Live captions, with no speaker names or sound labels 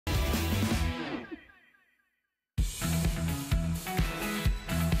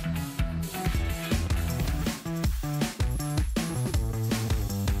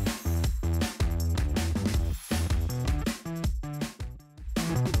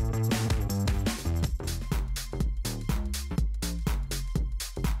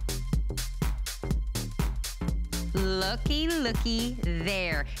looky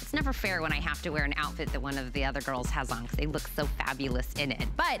there. It's never fair when I have to wear an outfit that one of the other girls has on because they look so fabulous in it.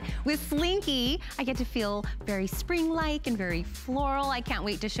 But with Slinky, I get to feel very spring-like and very floral. I can't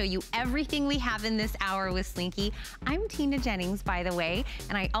wait to show you everything we have in this hour with Slinky. I'm Tina Jennings, by the way,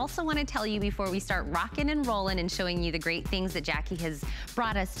 and I also want to tell you before we start rocking and rolling and showing you the great things that Jackie has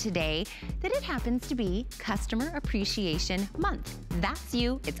brought us today, that it happens to be Customer Appreciation Month. That's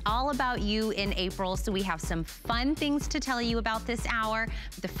you. It's all about you in April, so we have some fun things to tell you about this hour.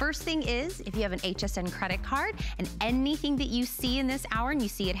 The first thing is, if you have an HSN credit card and anything that you see in this hour and you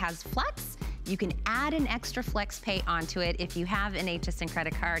see it has flex, you can add an extra flex pay onto it if you have an HSN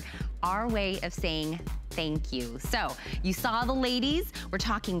credit card. Our way of saying thank you. So you saw the ladies, we're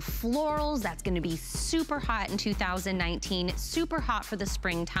talking florals. That's gonna be super hot in 2019, super hot for the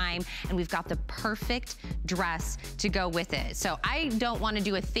springtime, and we've got the perfect dress to go with it. So I don't wanna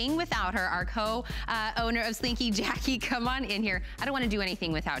do a thing without her, our co-owner of Slinky, Jackie, come on in here. I don't wanna do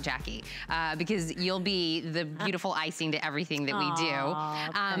anything without Jackie because you'll be the beautiful icing to everything that we do.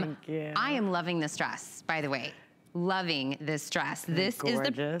 Thank you. I am loving this dress, by the way. Loving this dress. This gorgeous.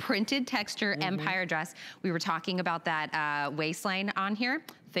 Is the printed texture empire dress. We were talking about that waistline on here.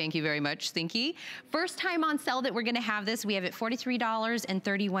 Thank you very much, Slinky. First time on sale that we're gonna have this. We have it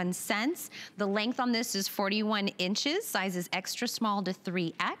 $43.31. The length on this is 41 inches. Size is extra small to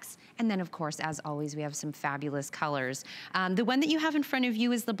 3X. And then of course, as always, we have some fabulous colors. The one that you have in front of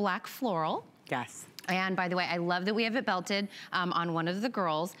you is the black floral. Yes. And by the way, I love that we have it belted on one of the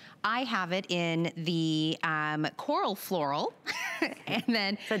girls. I have it in the coral floral. And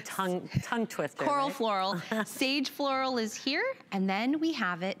then it's a tongue twister. Coral right? floral. Sage floral is here. And then we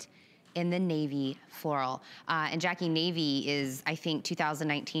have it in the navy floral. And Jackie, navy is, I think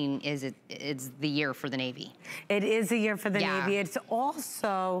 2019 it's the year for the navy. It is the year for the navy. It's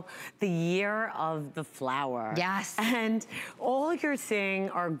also the year of the flower. Yes. And all you're seeing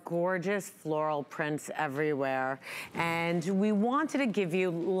are gorgeous floral prints everywhere. And we wanted to give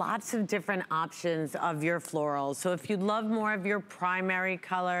you lots of different options of your florals. So if you love more of your primary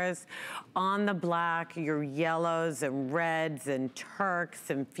colors on the black, your yellows and reds and turks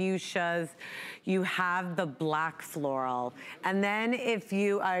and fuchsias, you have the black floral. And then if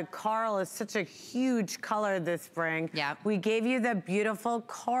you, coral is such a huge color this spring. Yep. We gave you the beautiful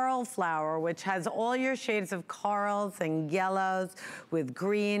coral flower, which has all your shades of corals and yellows with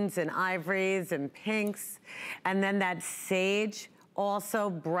greens and ivories and pinks. And then that sage, also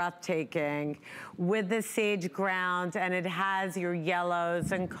breathtaking with the sage ground, and it has your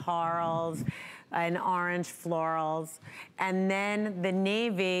yellows and corals and orange florals. And then the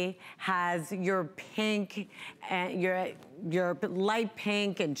navy has your pink and your light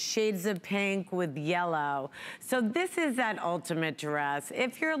pink and shades of pink with yellow. So this is that ultimate dress.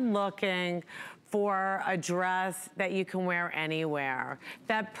 If you're looking for a dress that you can wear anywhere,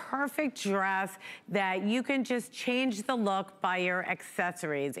 that perfect dress that you can just change the look by your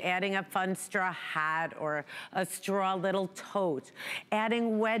accessories, adding a fun straw hat or a straw little tote,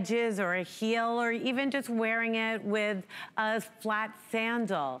 adding wedges or a heel, or even just wearing it with a flat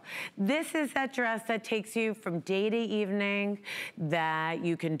sandal. This is that dress that takes you from day to evening, that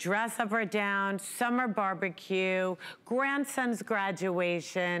you can dress up or down, summer barbecue, grandson's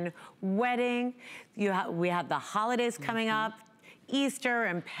graduation, wedding. We have the holidays coming up, Easter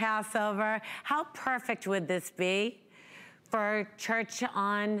and Passover. How perfect would this be for church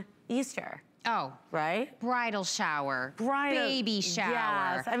on Easter? Oh, right? Bridal shower, baby shower.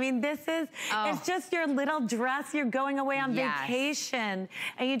 Yes, I mean, this is, it's just your little dress. You're going away on vacation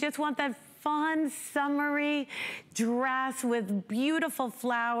and you just want that fun, summery dress with beautiful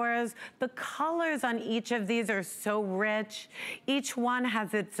flowers. The colors on each of these are so rich. Each one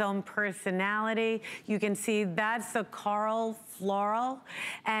has its own personality. You can see that's the coral floral,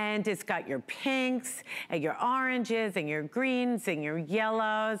 and it's got your pinks and your oranges and your greens and your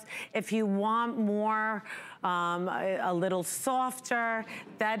yellows. If you want more, a little softer,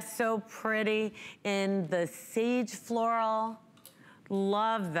 that's so pretty in the sage floral.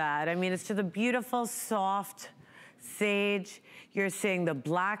 Love that. I mean, it's just a beautiful, soft sage. You're seeing the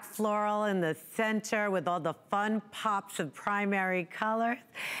black floral in the center with all the fun pops of primary colors.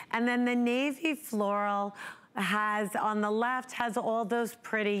 And then the navy floral has, on the left, has all those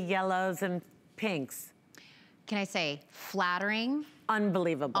pretty yellows and pinks. Can I say, flattering?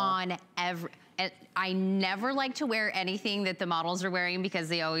 Unbelievable. On every... I never like to wear anything that the models are wearing because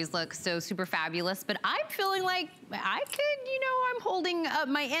they always look so super fabulous, but I'm feeling like I could, you know, I'm holding up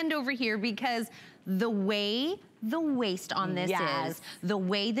my end over here because the way the waist on this is, the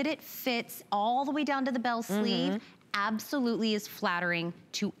way that it fits all the way down to the bell sleeve, absolutely is flattering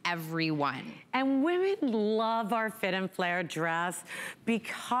to everyone. And women love our fit and flare dress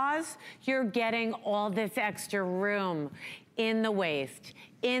because you're getting all this extra room in the waist,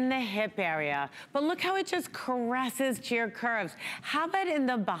 in the hip area. But look how it just caresses to your curves. How about in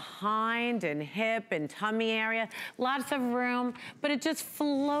the behind and hip and tummy area? Lots of room, but it just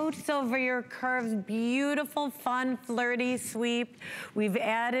floats over your curves. Beautiful, fun, flirty sweep. We've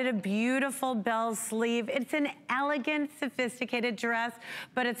added a beautiful bell sleeve. It's an elegant, sophisticated dress,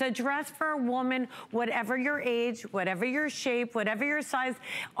 but it's a dress for a woman, whatever your age, whatever your shape, whatever your size.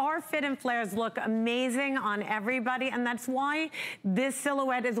 Our fit and flares look amazing on everybody, and that's why this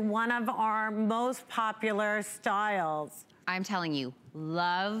silhouette is one of our most popular styles. I'm telling you,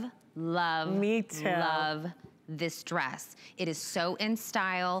 love, love, me too. Love this dress. It is so in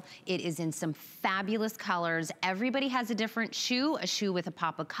style. It is in some fabulous colors. Everybody has a different shoe, a shoe with a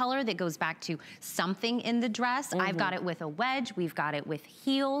pop of color that goes back to something in the dress. I've got it with a wedge. We've got it with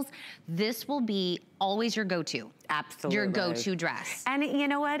heels. This will be always your go-to. Absolutely. Your go-to dress. And you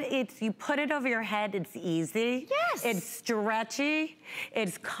know what? You put it over your head, it's easy. Yes. It's stretchy,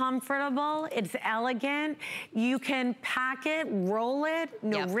 it's comfortable, it's elegant. You can pack it, roll it,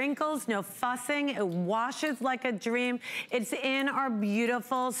 no wrinkles, no fussing. It washes like a dream. It's in our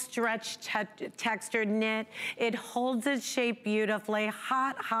beautiful stretch textured knit. It holds its shape beautifully.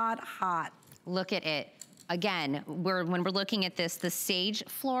 Hot, hot, hot. Look at it. Again, when we're looking at this, the sage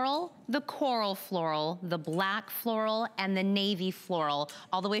floral, the coral floral, the black floral, and the navy floral,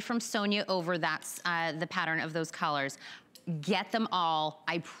 all the way from Sonia over, that's the pattern of those colors. Get them all,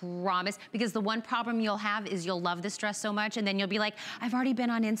 I promise, because the one problem you'll have is you'll love this dress so much and then you'll be like, I've already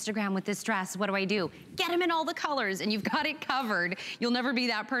been on Instagram with this dress, what do I do? Get them in all the colors and you've got it covered. You'll never be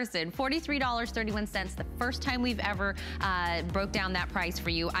that person. $43.31, the first time we've ever broke down that price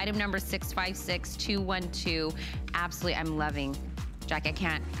for you. Item number 656212. Absolutely, I'm loving. Jack,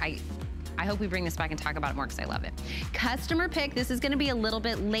 I hope we bring this back and talk about it more because I love it. Customer pick, this is gonna be a little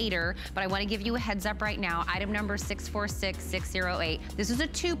bit later, but I wanna give you a heads up right now. Item number 646608. This is a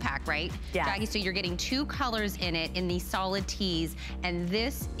 2-pack, right? Yeah. Jackie, so you're getting 2 colors in it in these solid tees, and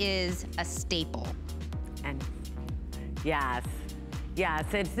this is a staple. And yes. Yes,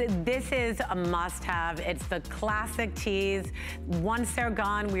 this is a must-have. It's the classic tees. Once they're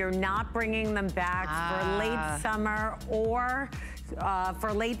gone, we are not bringing them back for late summer or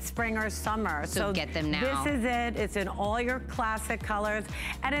for late spring or summer. So get them now. This is it. It's in all your classic colors.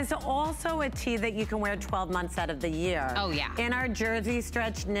 And it's also a tee that you can wear 12 months out of the year. Oh, yeah. In our jersey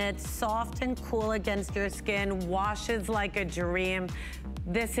stretch knit, soft and cool against your skin, washes like a dream.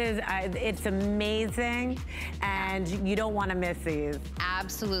 This is, it's amazing, and you don't want to miss these.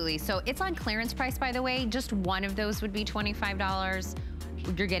 Absolutely. So it's on clearance price, by the way. Just one of those would be $25.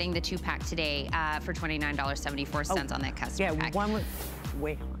 You're getting the 2-pack today for $29.74 on that customer pack. Yeah, one with,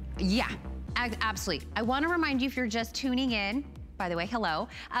 wait. Yeah, absolutely. I want to remind you, if you're just tuning in, by the way, hello.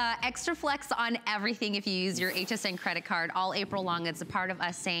 Extra flex on everything if you use your HSN credit card all April long. It's a part of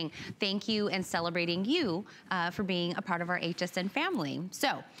us saying thank you and celebrating you for being a part of our HSN family.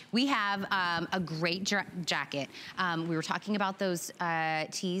 So we have a great jacket. We were talking about those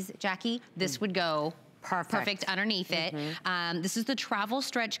tees, Jackie. This would go perfect underneath it. This is the travel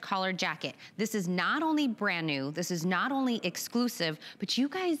stretch collar jacket. This is not only brand new, this is not only exclusive, but you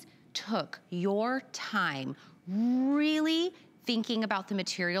guys took your time really thinking about the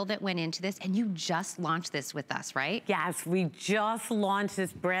material that went into this, and you just launched this with us, right? Yes, we just launched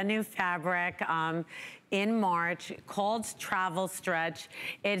this brand new fabric in March called Travel Stretch.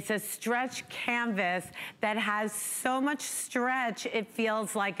 It's a stretch canvas that has so much stretch it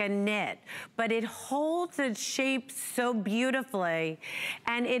feels like a knit, but it holds its shape so beautifully.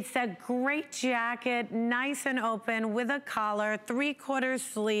 And it's a great jacket, nice and open with a collar, 3/4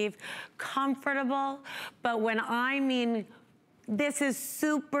 sleeve, comfortable, but when I mean this is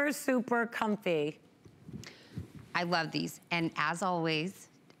super, super comfy. I love these. And as always,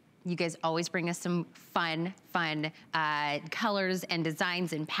 you guys always bring us some fun colors and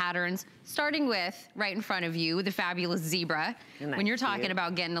designs and patterns, starting with right in front of you, the fabulous zebra. When you're talking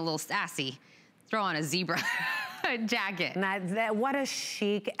about getting a little sassy, throw on a zebra jacket. What a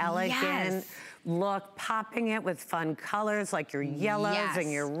chic, elegant look, popping it with fun colors like your yellows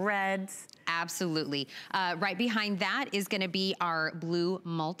and your reds. Absolutely. Right behind that is gonna be our blue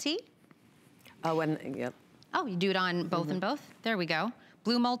multi. Oh, and yep. Oh, you do it on both and both? There we go.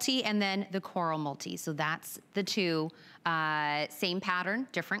 blue multi, and then the coral multi. So that's the two, same pattern,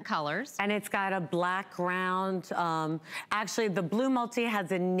 different colors. And it's got a black ground. Actually, the blue multi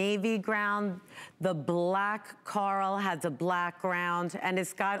has a navy ground. The black coral has a black ground. And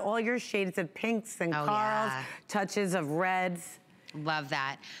it's got all your shades of pinks and corals, touches of reds. Love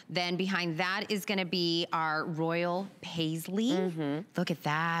that. Then behind that is gonna be our royal paisley. Look at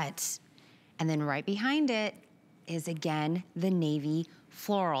that. And then right behind it is again the navy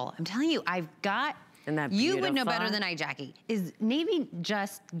floral. I'm telling you, I've got, you would know better than I, Jackie. Is navy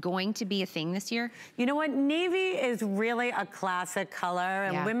just going to be a thing this year? You know what, navy is really a classic color,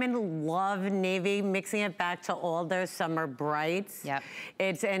 and women love navy, mixing it back to all their summer brights.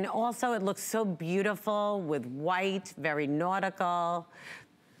 And also it looks so beautiful with white, very nautical,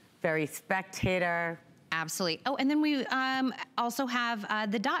 very spectator. Absolutely. Oh, and then we also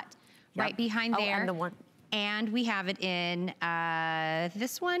have the dot right behind there. And the one. And we have it in,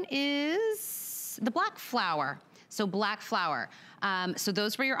 this one is the black flower. So black flower. So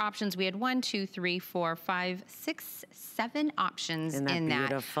those were your options. We had 1, 2, 3, 4, 5, 6, 7 options in that.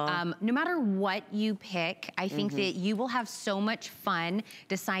 Beautiful? No matter what you pick, I think that you will have so much fun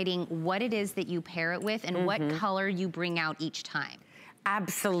deciding what it is that you pair it with and what color you bring out each time.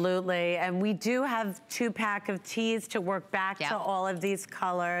 Absolutely, and we do have 2-pack of tees to work back to all of these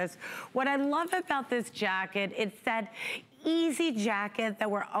colors. What I love about this jacket, it's that easy jacket that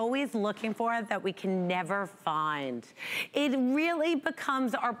we're always looking for that we can never find. It really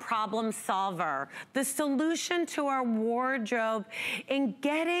becomes our problem solver, the solution to our wardrobe in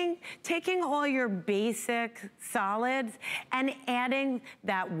taking all your basic solids and adding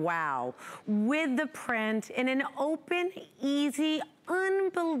that wow with the print in an open, easy,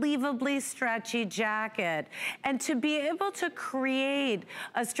 unbelievably stretchy jacket. And to be able to create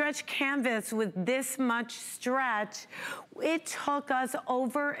a stretch canvas with this much stretch, it took us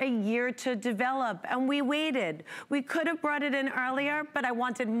over a year to develop, and we waited. We could have brought it in earlier, but I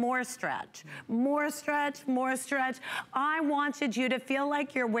wanted more stretch. More stretch, more stretch. I wanted you to feel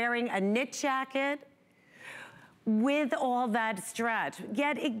like you're wearing a knit jacket with all that stretch.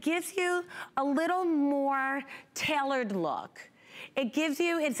 Yet it gives you a little more tailored look. It gives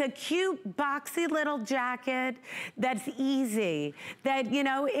you, it's a cute, boxy little jacket that's easy. That, you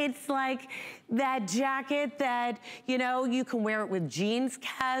know, it's like that jacket that, you know, you can wear it with jeans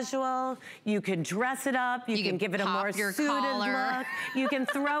casual, you can dress it up, you can give it a more suited look, you can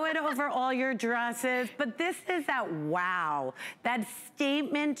throw it over all your dresses, but this is that wow, that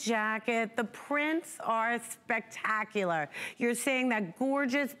statement jacket. The prints are spectacular. You're seeing that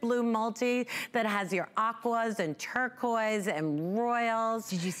gorgeous blue multi that has your aquas and turquoise and royals.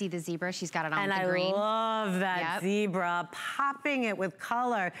 Did you see the zebra? She's got it on with the green. green. And I love that zebra, popping it with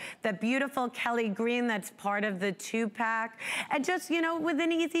color. That beautiful Kelly green that's part of the 2-pack. And just, you know, with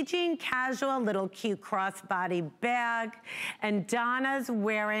an easy jean, casual, little cute crossbody bag. And Donna's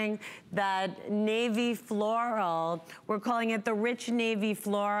wearing that navy floral. We're calling it the rich navy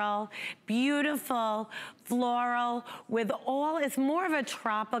floral. Beautiful floral with all, it's more of a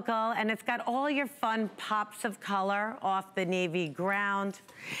tropical, and it's got all your fun pops of color off the navy ground.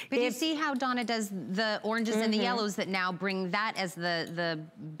 But you see how Donna does the oranges and the yellows that now bring that as the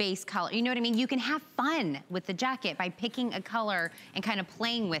base color. You know what I mean? You can have fun with the jacket by picking a color and kind of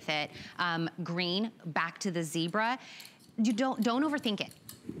playing with it. Green, back to the zebra. You don't overthink it.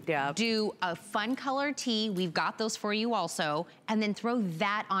 Do a fun color tee. We've got those for you also. And then throw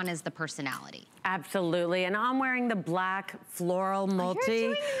that on as the personality. Absolutely, and I'm wearing the black floral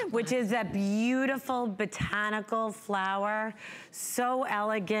multi, which is that beautiful botanical flower, so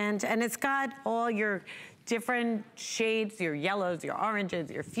elegant, and it's got all your different shades, your yellows, your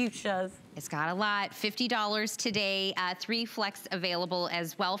oranges, your fuchsias. It's got a lot. $50 today. 3 flex available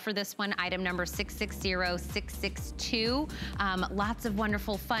as well for this one. Item number 660662. Lots of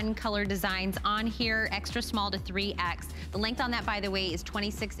wonderful, fun color designs on here. Extra small to 3X. The length on that, by the way, is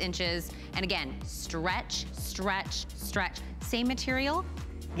 26 inches. And again, stretch, stretch, stretch. Same material.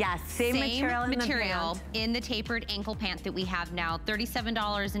 Yes, same material in the tapered ankle pant that we have now,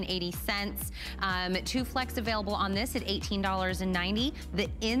 $37.80. 2 flex available on this at $18.90. The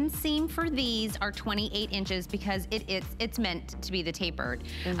inseam for these are 28 inches because it's meant to be the tapered.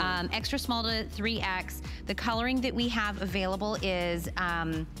 Extra small to 3X. The coloring that we have available is,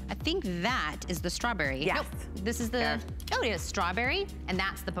 I think that is the strawberry. Yes. Nope, this is the, oh, it is strawberry, and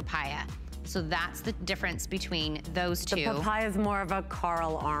that's the papaya. So that's the difference between those two. The papaya is more of a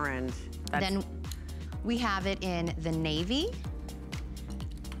coral orange. Then we have it in the navy,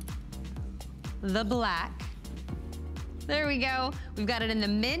 the black. There we go. We've got it in the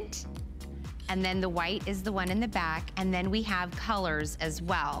mint and then the white is the one in the back, and then we have colors as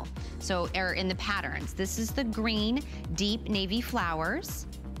well. So, or in the patterns. This is the green, deep navy flowers.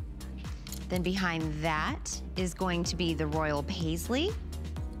 Then behind that is going to be the royal paisley.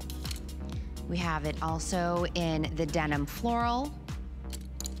 We have it also in the denim floral.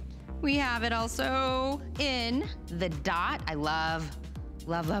 We have it also in the dot. I love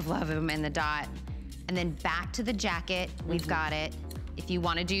them in the dot. And then back to the jacket, we've got it. If you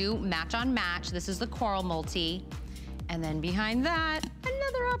wanna do match on match, this is the coral multi. And then behind that,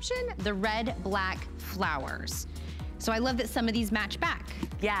 another option, the red, black flowers. So I love that some of these match back.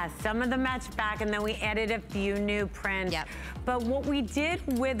 Yes, some of them match back, and then we added a few new prints. Yep. But what we did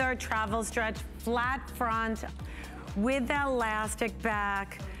with our travel stretch, flat front, with the elastic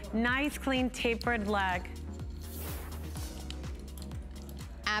back, nice clean tapered leg.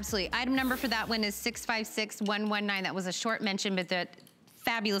 Absolutely. Item number for that one is 656119. That was a short mention, but the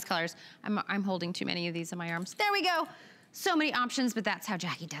fabulous colors. I'm holding too many of these in my arms. There we go. So many options, but that's how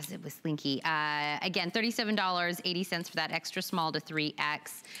Jackie does it with Slinky. Again, $37.80 for that extra small to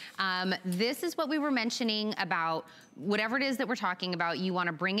 3X. This is what we were mentioning about whatever it is that we're talking about. You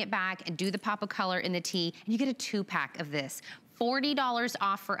wanna bring it back and do the pop of color in the tee, and you get a 2-pack of this. $40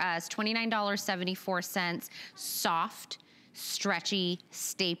 off for us, $29.74, soft, stretchy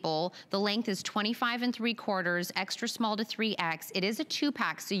staple. The length is 25 3/4, extra small to 3X. It is a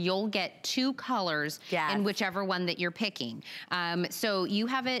 2-pack, so you'll get 2 colors in whichever one that you're picking. So you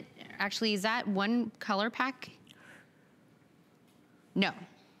have it, actually, is that 1 color pack? No.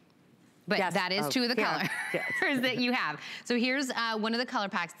 But that is 2 of the colors that you have. So here's one of the color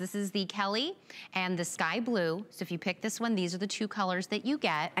packs. This is the Kelly and the Sky Blue. So if you pick this one, these are the 2 colors that you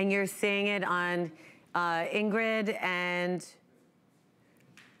get. And you're seeing it on Ingrid and,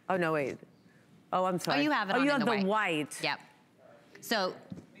 oh no, wait. Oh, I'm sorry. Oh, you have it on you in have the white. Yep. So,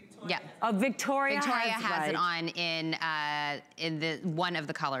 yeah. Oh, Victoria has it on in the one of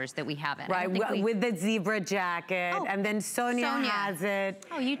the colors that we have it. Right, with the zebra jacket, and then Sonia has it.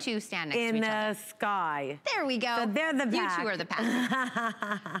 Oh, you two stand next to each other. In the sky. There we go. So they're the pack. You two are the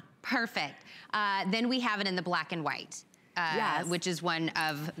pack. Perfect. Then we have it in the black and white. Which is one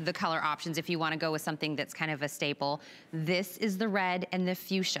of the color options if you want to go with something that's kind of a staple. This is the red and the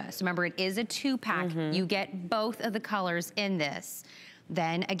fuchsia. So remember, it is a 2-pack. You get both of the colors in this.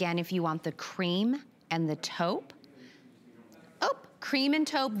 Then again, if you want the cream and the taupe. Oh, cream and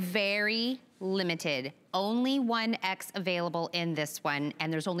taupe, very limited. Only 1X available in this one,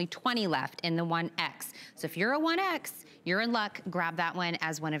 and there's only 20 left in the 1X. So if you're a 1X, you're in luck, grab that one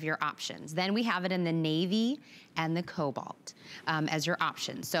as one of your options. Then we have it in the navy and the cobalt as your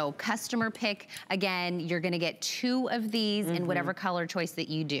option. So customer pick, again, you're gonna get 2 of these in whatever color choice that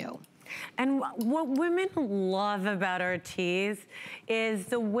you do. And what women love about our tees is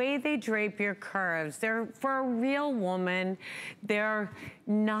the way they drape your curves. They're, for a real woman, they're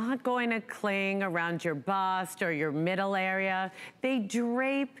not going to cling around your bust or your middle area. They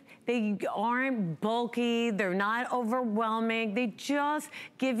drape. They aren't bulky, they're not overwhelming. They just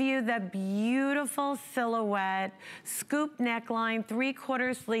give you that beautiful silhouette, scoop neckline,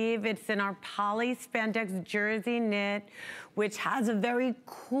 3/4 sleeve. It's in our poly spandex jersey knit, which has a very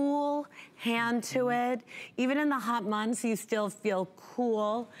cool hand to it. Even in the hot months, you still feel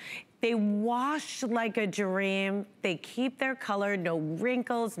cool. They wash like a dream. They keep their color, no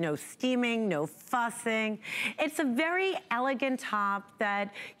wrinkles, no steaming, no fussing. It's a very elegant top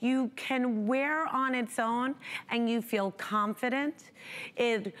that you can wear on its own and you feel confident.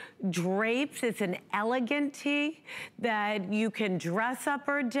 It drapes, it's an elegant tee that you can dress up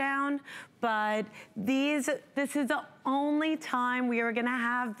or down, but this is the only time we are gonna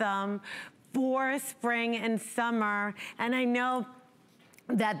have them for spring and summer. And I know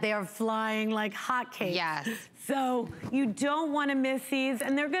that they're flying like hotcakes. Yes. So you don't want to miss these,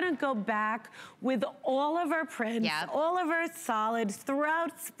 and they're gonna go back with all of our prints, all of our solids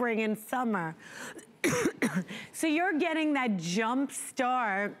throughout spring and summer. So you're getting that jump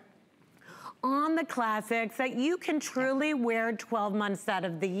start on the classics that you can truly wear 12 months out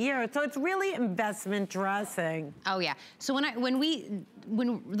of the year. So it's really investment dressing. Oh yeah. So when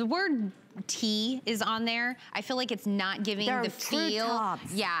the word tee is on there, I feel like it's not giving the feel.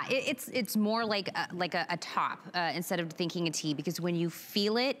 Tops. Yeah, it's more like a top instead of thinking a tee, because when you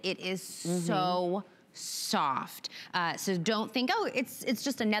feel it, it is so soft. So don't think, oh, it's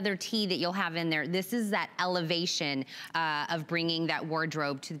just another tee that you'll have in there. This is that elevation of bringing that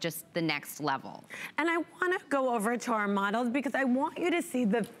wardrobe to just the next level. And I want to go over to our models because I want you to see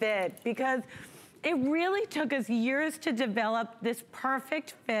the fit, because it really took us years to develop this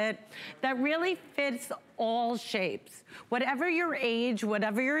perfect fit that really fits all shapes. Whatever your age,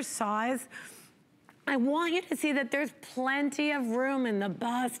 whatever your size, I want you to see that there's plenty of room in the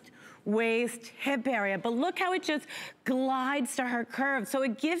bust, waist, hip area, but look how it just glides to her curve. So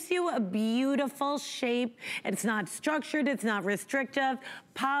it gives you a beautiful shape. It's not structured, it's not restrictive.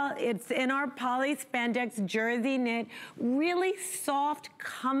 It's in our poly spandex jersey knit, really soft,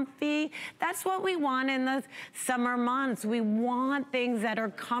 comfy. That's what we want in the summer months. We want things that are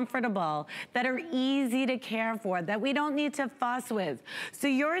comfortable, that are easy to care for, that we don't need to fuss with. So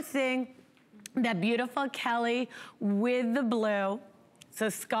you're seeing that beautiful Kelly with the blue. So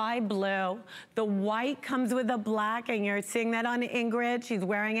sky blue. The white comes with a black, and you're seeing that on Ingrid. She's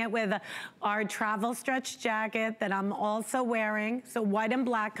wearing it with our travel stretch jacket that I'm also wearing. So white and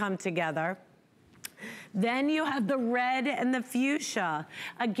black come together. Then you have the red and the fuchsia.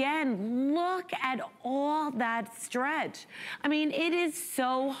 Again, look at all that stretch. I mean, it is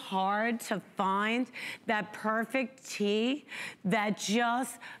so hard to find that perfect tee that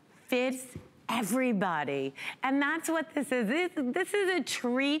just fits everybody. And that's what this is. This is a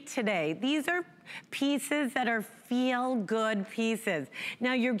treat today. These are pieces that are feel-good pieces.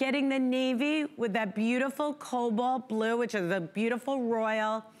 Now you're getting the navy with that beautiful cobalt blue, which is a beautiful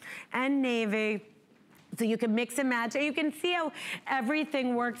royal and navy. So you can mix and match, and you can see how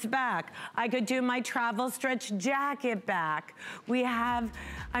everything works back. I could do my travel stretch jacket back. We have,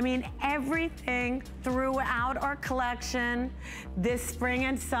 I mean, everything throughout our collection this spring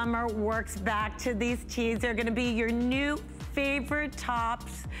and summer works back to these tees. They're gonna be your new favorite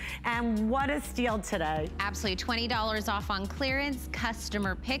tops, and what a steal today. Absolutely, $20 off on clearance,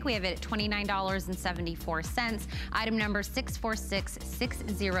 customer pick. We have it at $29.74. Item number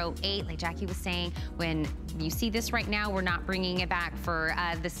 646608. Like Jackie was saying, when you see this right now, we're not bringing it back for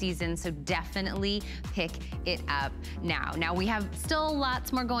the season, so definitely pick it up now. Now we have still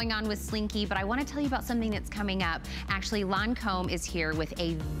lots more going on with Slinky, but I want to tell you about something that's coming up. Actually, Lancome is here with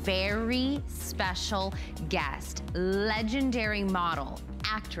a very special guest, legendary model,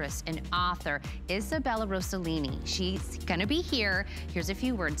 actress, and author, Isabella Rossellini. She's gonna be here. Here's a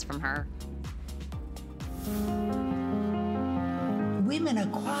few words from her. Women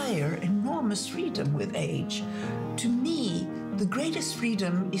acquire enormous freedom with age. To me, the greatest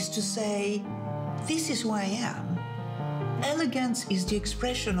freedom is to say, this is who I am. Elegance is the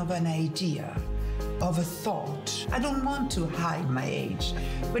expression of an idea, of a thought. I don't want to hide my age,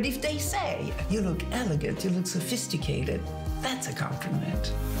 but if they say, you look elegant, you look sophisticated, that's a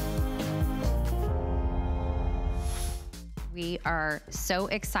compliment. We are so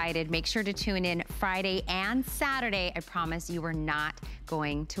excited. Make sure to tune in Friday and Saturday. I promise you are not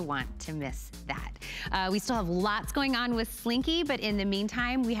going to want to miss that. We still have lots going on with Slinky, but in the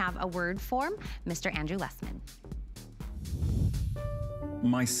meantime, we have a word form, Mr. Andrew Lessman.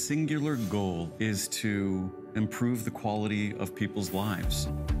 My singular goal is to improve the quality of people's lives.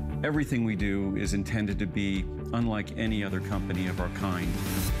 Everything we do is intended to be unlike any other company of our kind.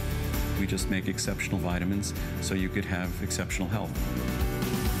 We just make exceptional vitamins so you could have exceptional health.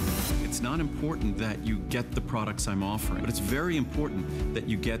 It's not important that you get the products I'm offering, but it's very important that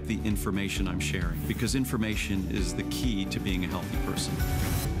you get the information I'm sharing, because information is the key to being a healthy person.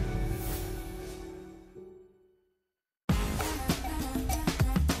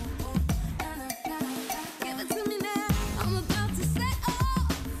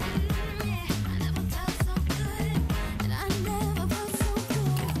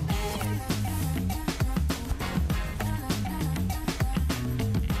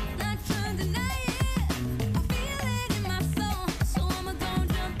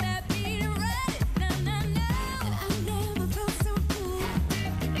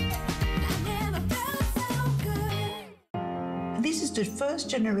 The first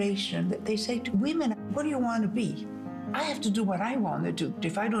generation that they say to women, what do you want to be? I have to do what I want to do.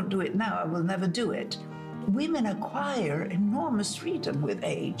 If I don't do it now, I will never do it. Women acquire enormous freedom with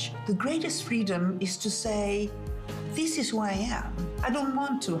age. The greatest freedom is to say, this is who I am. I don't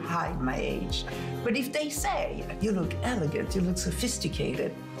want to hide my age. But if they say, you look elegant, you look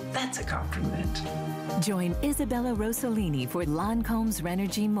sophisticated, that's a compliment. Join Isabella Rossellini for Lancome's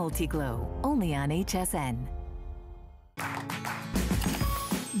Renergy Multiglow, only on HSN.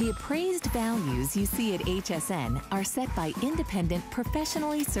 The appraised values you see at HSN are set by independent,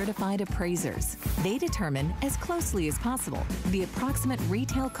 professionally certified appraisers. They determine, as closely as possible, the approximate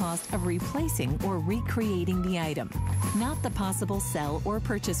retail cost of replacing or recreating the item, not the possible sell or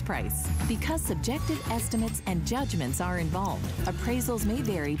purchase price. Because subjective estimates and judgments are involved, appraisals may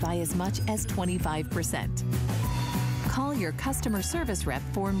vary by as much as 25%. Call your customer service rep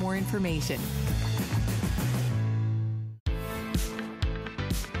for more information.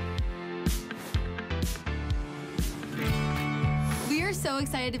 So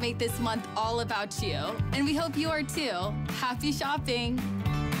excited to make this month all about you. And we hope you are too. Happy shopping.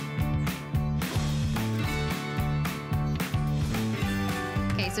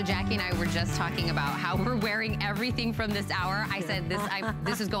 Okay, so Jackie and I were just talking about how we're wearing everything from this hour. I said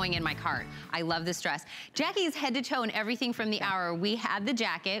this is going in my cart. I love this dress. Jackie is head to toe in everything from the hour. We had the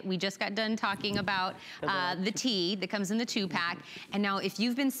jacket. We just got done talking about the tee that comes in the 2-pack. And now if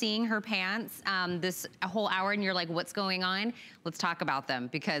you've been seeing her pants this whole hour and you're like, what's going on? Let's talk about them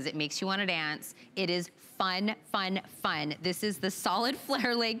because it makes you want to dance. It is fun, fun, fun. This is the solid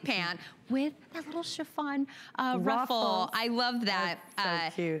flare leg pant with that little chiffon ruffle. I love that.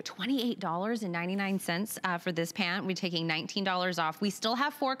 That's so cute. $28.99 for this pant. We're taking $19 off. We still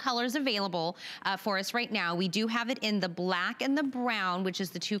have 4 colors available for us right now. We do have it in the black and the brown, which is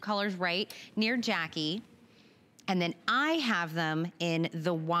the 2 colors right near Jackie. And then I have them in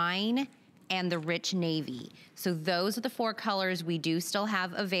the wine and the rich navy. So those are the 4 colors we do still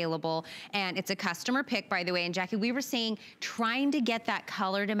have available. And it's a customer pick, by the way. And Jackie, we were saying, trying to get that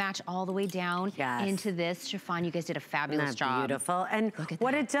color to match all the way down into this chiffon. You guys did a fabulous job. Beautiful. And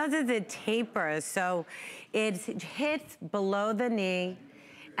what it does is it tapers. So it hits below the knee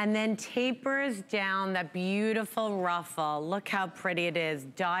and then tapers down that beautiful ruffle. Look how pretty it is.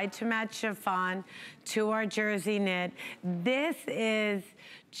 Dyed to match chiffon to our jersey knit. This is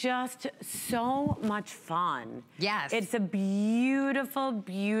just so much fun. Yes. It's a beautiful,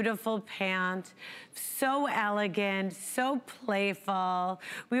 beautiful pant. So elegant, so playful.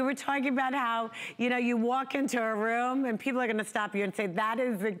 We were talking about how, you know, you walk into a room and people are gonna stop you and say, that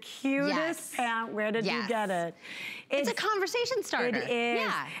is the cutest pant. Where did you get it? It's a conversation starter. It is.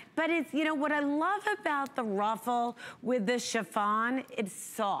 Yeah. But it's, you know, what I love about the ruffle with the chiffon, it's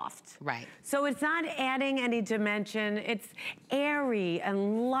soft. Right. So it's not adding any dimension. It's airy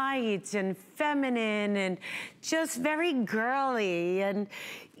and light and feminine and just very girly and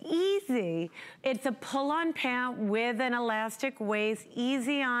easy. It's a pull-on pant with an elastic waist,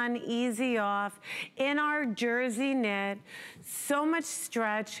 easy on, easy off, in our jersey knit. So much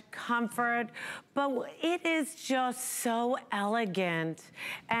stretch, comfort, but it is just so elegant.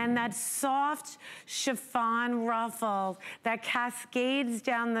 And that soft chiffon ruffle that cascades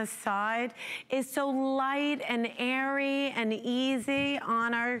down the side is so light and airy and easy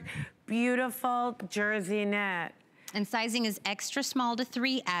on our beautiful jersey knit. And sizing is extra small to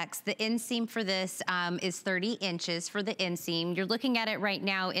 3X. The inseam for this is 30 inches for the inseam. You're looking at it right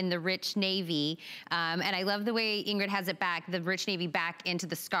now in the rich navy. And I love the way Ingrid has it back, the rich navy back into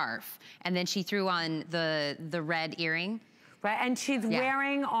the scarf. And then she threw on the red earring. Right, and she's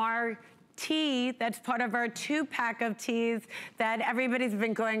wearing our tee that's part of our 2-pack of tees that everybody's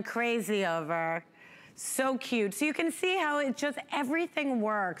been going crazy over. So cute. So you can see how it just, everything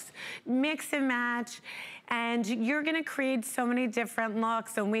works. Mix and match. And you're gonna create so many different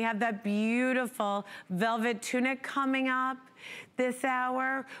looks. And we have that beautiful velvet tunic coming up this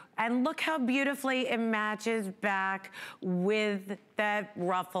hour. And look how beautifully it matches back with that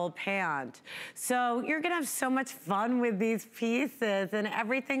ruffle pant. So you're gonna have so much fun with these pieces and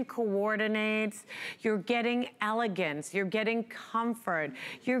everything coordinates. You're getting elegance, you're getting comfort,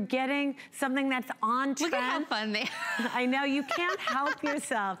 you're getting something that's on trend. Look at how fun they are. I know, you can't help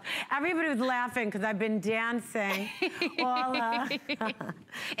yourself. Everybody was laughing because I've been dancing. Well,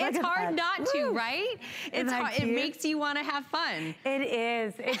 it's hard not to, right? It's hard. It makes you want to have fun. It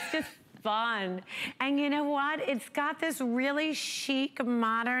is. It's just fun. And you know what? It's got this really chic,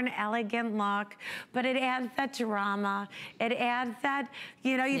 modern, elegant look, but it adds that drama. It adds that,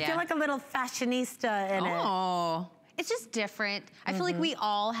 you know, you feel like a little fashionista in it. Oh. It's just different. I feel like we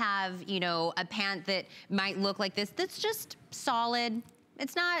all have, you know, a pant that might look like this that's just solid.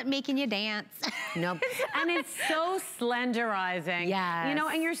 It's not making you dance. Nope. And it's so slenderizing. Yes. You know,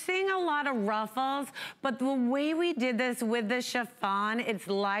 and you're seeing a lot of ruffles, but the way we did this with the chiffon, it's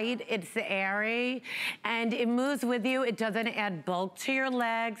light, it's airy, and it moves with you. It doesn't add bulk to your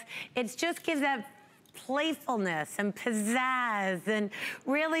legs. It just gives that playfulness and pizzazz and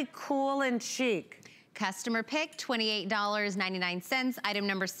really cool and chic. Customer pick, $28.99. Item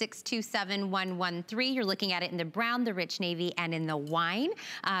number 627113. You're looking at it in the brown, the rich navy, and in the wine.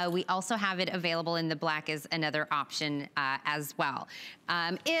 We also have it available in the black as another option as well.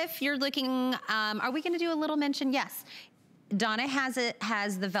 If you're looking, are we gonna do a little mention? Yes. Donna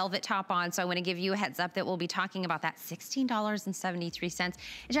has the velvet top on, so I want to give you a heads up that we'll be talking about that $16.73.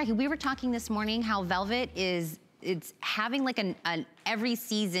 Jackie, we were talking this morning how velvet it's having like an every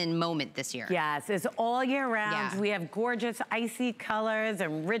season moment this year. Yes, it's all year round. We have gorgeous icy colors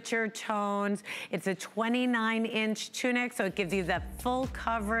and richer tones. It's a 29-inch tunic, so it gives you that full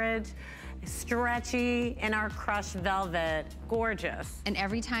coverage. stretchy in our crushed velvet. Gorgeous. And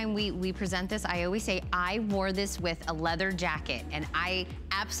every time we present this, I always say, I wore this with a leather jacket, and I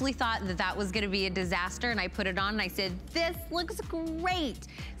absolutely thought that that was gonna be a disaster, and I put it on and I said, this looks great.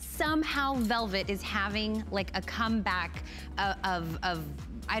 Somehow velvet is having like a comeback of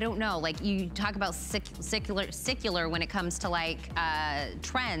I don't know, like you talk about secular when it comes to like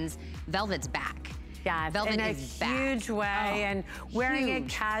trends, velvet's back. Yes, velvet in a is back. huge way, and wearing it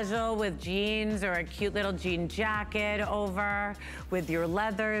huge. casual with jeans or a cute little jean jacket over, with your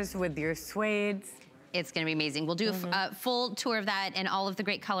leathers, with your suedes. It's gonna be amazing. We'll do a full tour of that and all of the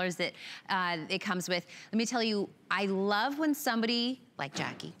great colors that it comes with. Let me tell you, I love when somebody like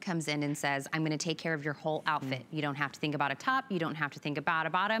Jackie comes in and says, I'm gonna take care of your whole outfit. You don't have to think about a top, you don't have to think about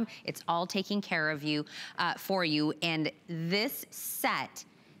a bottom. It's all taking care of you, for you. And this set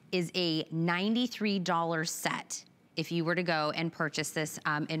is a $93 set if you were to go and purchase this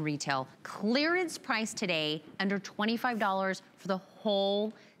in retail. Clearance price today, under $25 for the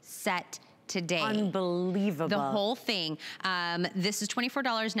whole set today. Unbelievable. The whole thing. This is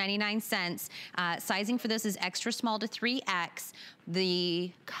 $24.99. Sizing for this is extra small to 3X.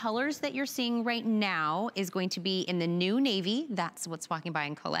 The colors that you're seeing right now is going to be in the new navy. That's what's walking by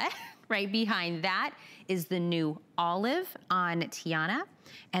in Colette. Right behind that is the new olive on Tiana.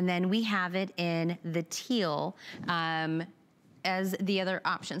 And then we have it in the teal as the other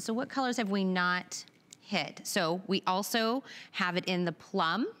option. So what colors have we not hit? So we also have it in the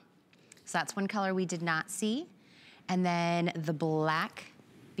plum. So that's one color we did not see. And then the black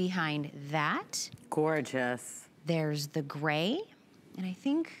behind that. Gorgeous. There's the gray. And I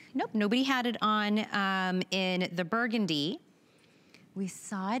think, nope, nobody had it on in the burgundy. We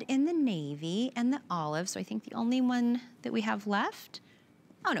saw it in the navy and the olive. So I think the only one that we have left,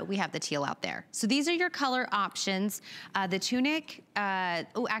 oh no, we have the teal out there. So these are your color options. The tunic,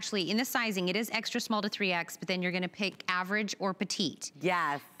 oh, actually in the sizing, it is extra small to 3X, but then you're gonna pick average or petite.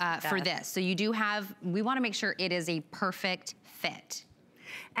 Yes. For this. So you do have, we wanna make sure it is a perfect fit.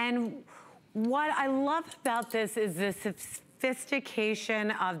 And what I love about this is the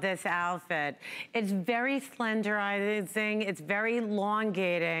sophistication of this outfit. It's very slenderizing, it's very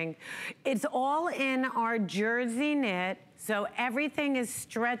elongating. It's all in our jersey knit, so everything is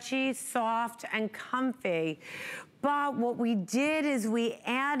stretchy, soft, and comfy. But what we did is we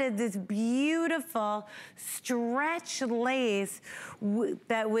added this beautiful stretch lace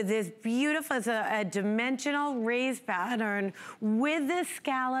that with this beautiful, it's a dimensional raised pattern with the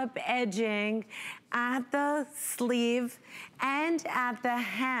scallop edging at the sleeve and at the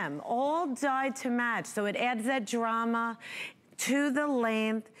hem, all dyed to match. So it adds that drama to the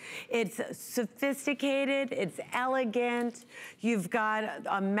length. It's sophisticated, it's elegant. You've got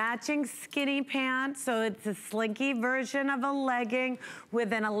a matching skinny pant, so it's a slinky version of a legging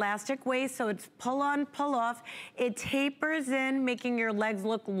with an elastic waist, so it's pull on, pull off. It tapers in, making your legs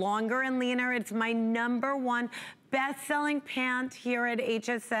look longer and leaner. It's my #1 best-selling pant here at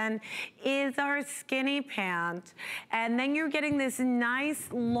HSN is our skinny pant. And then you're getting this nice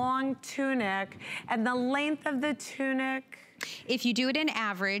long tunic, and the length of the tunic, if you do it in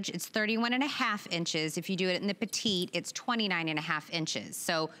average, it's 31.5 inches. If you do it in the petite, it's 29.5 inches.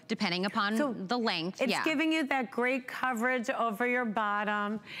 So depending upon the length, it's giving you that great coverage over your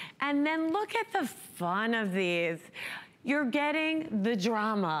bottom. And then look at the fun of these. You're getting the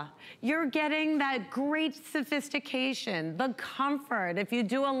drama. You're getting that great sophistication, the comfort. If you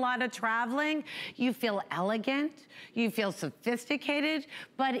do a lot of traveling, you feel elegant, you feel sophisticated,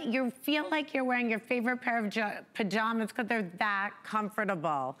 but you feel like you're wearing your favorite pair of pajamas because they're that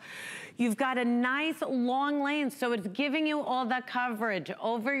comfortable. You've got a nice long length, so it's giving you all that coverage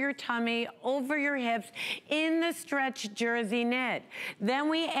over your tummy, over your hips, in the stretch jersey knit. Then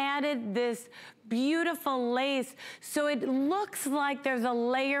we added this beautiful lace, so it looks like there's a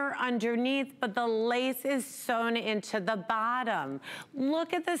layer underneath, but the lace is sewn into the bottom.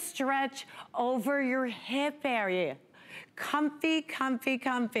 Look at the stretch over your hip area. Comfy, comfy,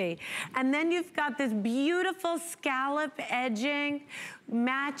 comfy. And then you've got this beautiful scallop edging,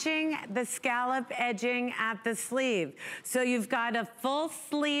 matching the scallop edging at the sleeve. So you've got a full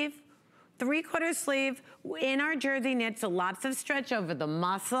sleeve, 3/4 sleeve in our jersey knit, so lots of stretch over the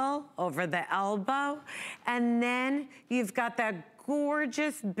muscle, over the elbow, and then you've got that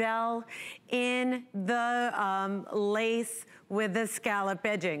gorgeous bell in the lace with the scallop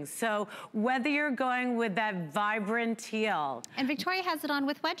edging. So whether you're going with that vibrant teal. And Victoria has it on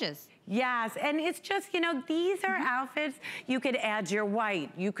with wedges. Yes, and it's just, you know, these are outfits, you could add your white,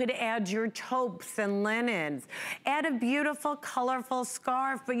 you could add your taupes and linens, add a beautiful, colorful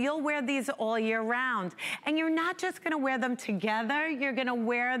scarf, but you'll wear these all year round. And you're not just gonna wear them together, you're gonna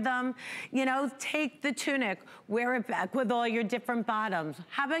wear them, you know, take the tunic, wear it back with all your different bottoms.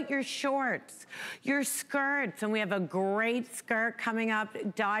 How about your shorts, your skirts? And we have a great skirt coming up,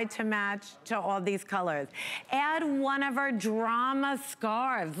 dyed to match to all these colors. Add one of our drama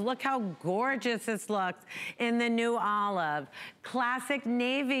scarves. Look how gorgeous this looks in the new olive. Classic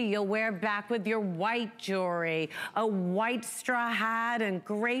navy, you'll wear back with your white jewelry, a white straw hat, and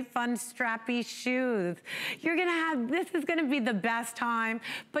great fun strappy shoes. You're gonna have, this is gonna be the best time,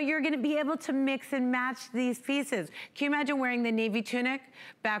 but you're gonna be able to mix and match these pieces. Can you imagine wearing the navy tunic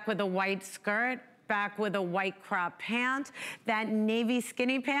back with a white skirt, back with a white crop pant, that navy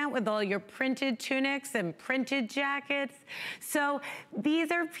skinny pant with all your printed tunics and printed jackets. So these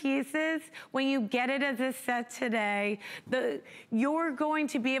are pieces, when you get it as a set today, you're going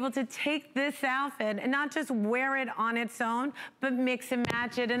to be able to take this outfit and not just wear it on its own, but mix and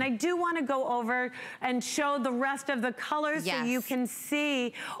match it. And I do want to go over and show the rest of the colors so you can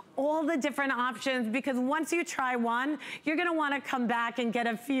see all the different options, because once you try one, you're gonna wanna come back and get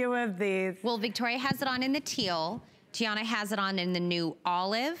a few of these. Well, Victoria has it on in the teal. Tiana has it on in the new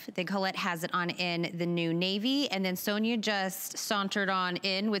olive. Then Colette has it on in the new navy. And then Sonia just sauntered on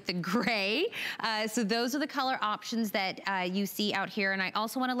in with the gray. So those are the color options that you see out here. And I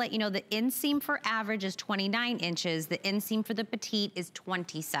also want to let you know the inseam for average is 29 inches. The inseam for the petite is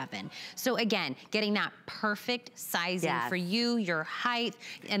 27. So again, getting that perfect sizing for you, your height,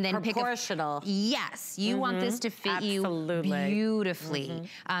 and then proportional. Yes, you want this to fit you beautifully.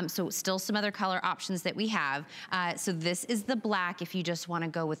 So still some other color options that we have. So this is the black if you just want to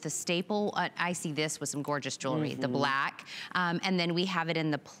go with the staple. I see this with some gorgeous jewelry, the black. And then we have it in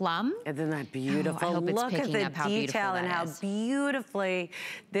the plum. Isn't that beautiful? I hope it's Look picking at up how the beautiful detail and that how is. beautifully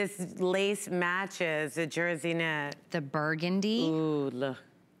this lace matches the jersey knit. The burgundy. Ooh, look.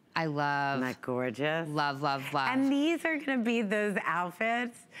 I love. Isn't that gorgeous? Love, love, love. And these are gonna be those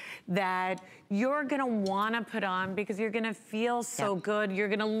outfits that you're gonna wanna put on because you're gonna feel so good. You're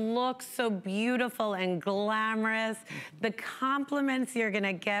gonna look so beautiful and glamorous. The compliments you're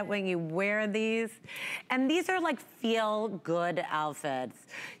gonna get when you wear these. And these are like feel-good outfits.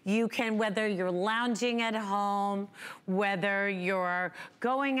 You can, whether you're lounging at home, whether you're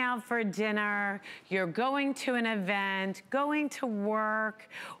going out for dinner, you're going to an event, going to work,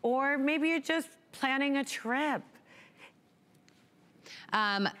 or maybe you're just planning a trip.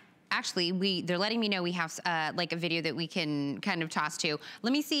 Actually, they're letting me know we have like a video that we can kind of toss to.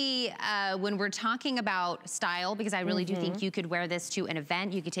 Let me see when we're talking about style, because I really do think you could wear this to an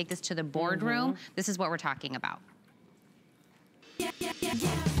event. You could take this to the boardroom. This is what we're talking about.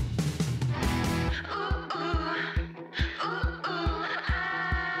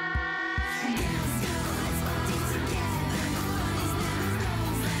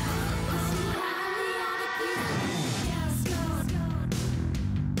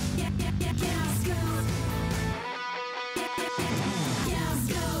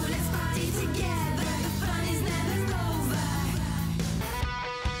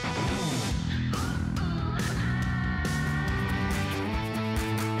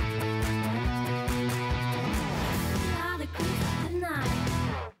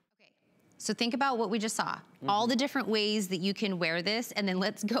 So think about what we just saw. All the different ways that you can wear this, and then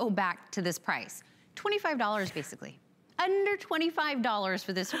let's go back to this price. $25 basically. Under $25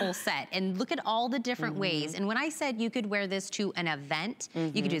 for this whole set. And look at all the different ways. And when I said you could wear this to an event,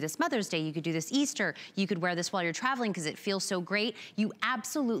 you could do this Mother's Day, you could do this Easter, you could wear this while you're traveling because it feels so great. You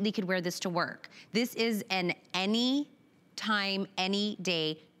absolutely could wear this to work. This is an any time, any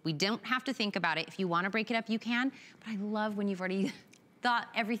day. We don't have to think about it. If you want to break it up, you can. But I love when you've already thought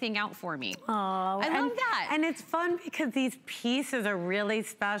everything out for me. Oh, I love that. And it's fun because these pieces are really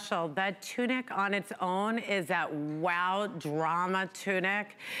special. That tunic on its own is that wow drama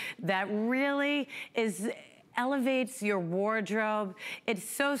tunic that really elevates your wardrobe. It's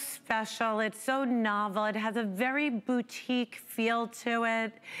so special, it's so novel, it has a very boutique feel to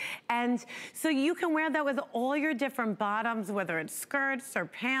it. And so you can wear that with all your different bottoms, whether it's skirts or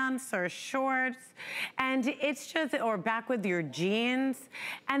pants or shorts. And it's just, or back with your jeans.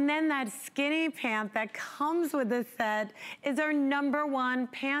 And then that skinny pant that comes with the set is our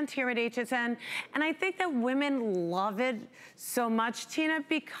 #1 pant here at HSN. And I think that women love it so much, Tina,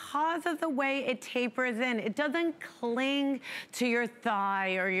 because of the way it tapers in. It doesn't cling to your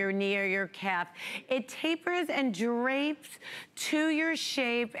thigh or your knee or your calf. It tapers and drapes to your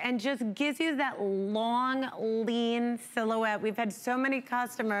shape and just gives you that long, lean silhouette. We've had so many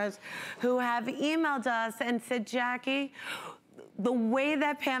customers who have emailed us and said, Jackie, the way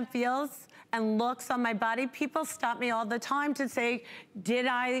that pant feels and looks on my body, people stop me all the time to say, did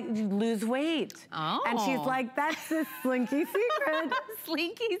I lose weight? Oh. And she's like, that's the Slinky secret.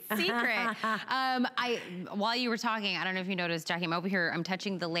 Slinky secret. While you were talking, I don't know if you noticed, Jackie, I'm over here, I'm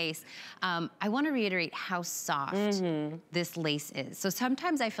touching the lace. I want to reiterate how soft this lace is. So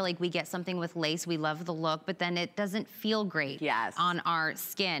sometimes I feel like we get something with lace, we love the look, but then it doesn't feel great on our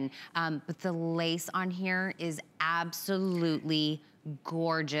skin. But the lace on here is absolutely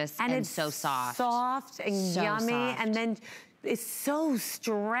gorgeous and it's so soft. Soft and so yummy, soft. and then it's so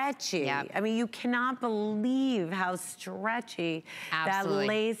stretchy. Yep. I mean, you cannot believe how stretchy that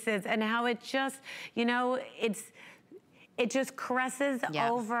lace is and how it just, you know, it just caresses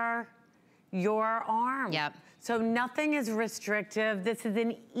over your arm. Yep. So nothing is restrictive. This is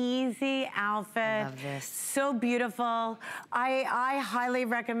an easy outfit. I love this. So beautiful. I highly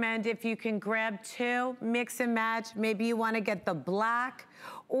recommend if you can grab two, mix and match. Maybe you want to get the black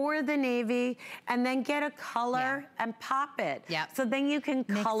or the navy and then get a color and pop it. So then you can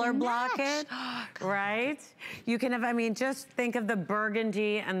color block it, right? You can have, I mean, just think of the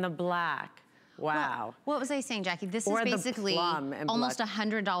burgundy and the black. Wow. Well, what was I saying, Jackie? This is basically almost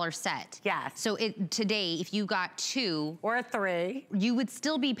 $100 set. Yes. So today, if you got two or three, you would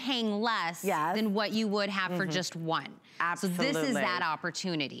still be paying less than what you would have for just one. Absolutely. So this is that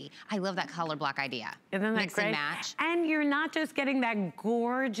opportunity. I love that color block idea. Isn't that Mix great? and match. And you're not just getting that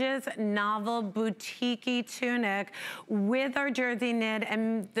gorgeous, novel, boutique-y tunic with our jersey knit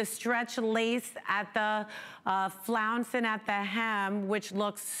and the stretch lace at the flounce and at the hem, which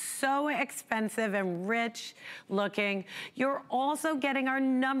looks so expensive and rich looking. You're also getting our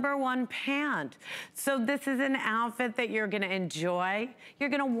 #1 pant. So this is an outfit that you're gonna enjoy. You're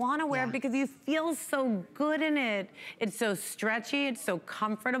gonna wanna wear it because you feel so good in it. It's so stretchy, it's so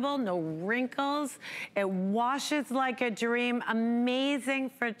comfortable, no wrinkles. It washes like a dream,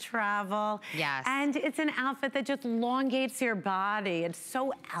 amazing for travel. Yes. And it's an outfit that just elongates your body. It's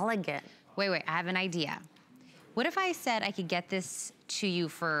so elegant. Wait, I have an idea. What if I said I could get this to you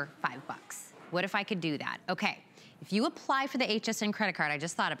for $5? What if I could do that? Okay, if you apply for the HSN credit card, I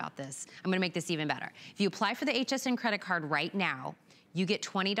just thought about this. I'm gonna make this even better. If you apply for the HSN credit card right now, you get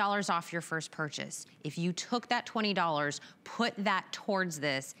 $20 off your first purchase. If you took that $20, put that towards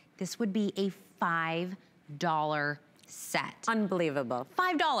this would be a $5 set. Unbelievable.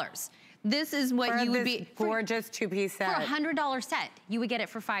 $5. This is what you would be gorgeous two-piece set. For a $100 set, you would get it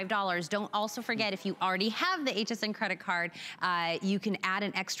for $5. Don't also forget, if you already have the HSN credit card, you can add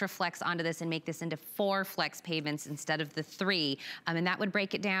an extra flex onto this and make this into 4 flex payments instead of the 3. And that would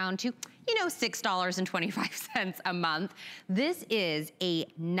break it down to, you know, $6.25 a month. This is a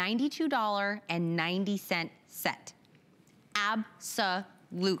 $92.90 set.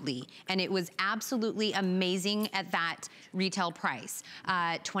 Absolutely. And it was absolutely amazing at that retail price.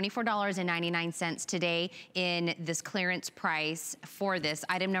 $24.99 today in this clearance price for this.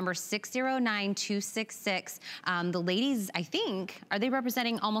 Item number 609266. The ladies, I think, are they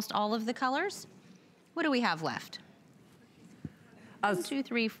representing almost all of the colors? What do we have left? 1, 2,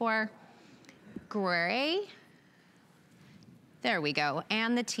 3, 4. Gray. There we go.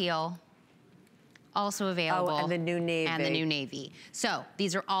 And the teal. Also available. Oh, and the new navy. And the new navy. So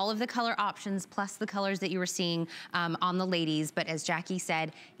these are all of the color options plus the colors that you were seeing on the ladies. But as Jackie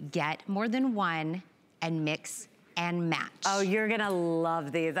said, get more than one and mix and match. Oh, you're gonna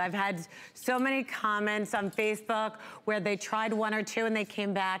love these. I've had so many comments on Facebook where they tried 1 or 2 and they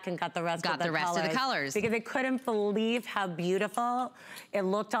came back and got the rest of the colors. Because they couldn't believe how beautiful it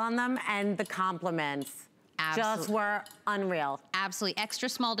looked on them and the compliments. Just were unreal. Absolutely. Extra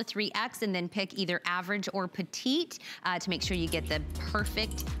small to 3X and then pick either average or petite to make sure you get the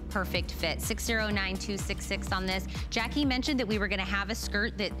perfect fit. 609266 on this. Jackie mentioned that we were gonna have a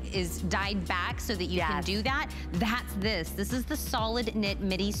skirt that is dyed back so that you can do that. That's this. This is the solid knit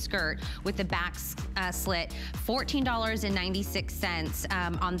midi skirt with the back slit. $14.96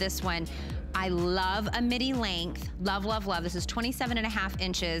 on this one. I love a midi length. Love, love, love. This is 27.5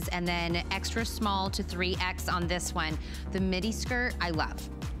 inches and then extra small to 3X on this one. The midi skirt, I love.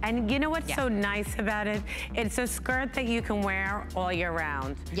 And you know what's so nice about it? It's a skirt that you can wear all year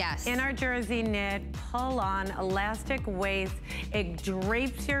round. Yes. In our jersey knit, pull on, elastic waist. It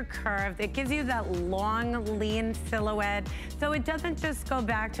drapes your curve. It gives you that long, lean silhouette. So it doesn't just go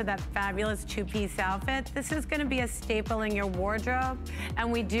back to that fabulous two-piece outfit. This is gonna be a staple in your wardrobe.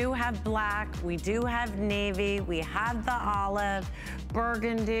 And we do have black, we do have navy, we have the olive,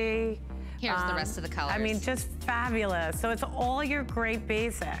 burgundy. Here's the rest of the colors. I mean, just fabulous. So it's all your great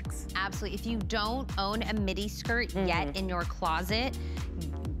basics. Absolutely. If you don't own a midi skirt yet in your closet,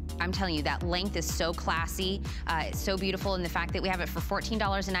 I'm telling you, that length is so classy. It's so beautiful, and the fact that we have it for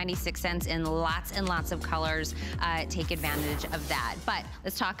 $14.96 in lots and lots of colors, take advantage of that. But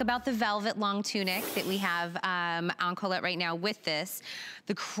let's talk about the velvet long tunic that we have on Colette right now with this,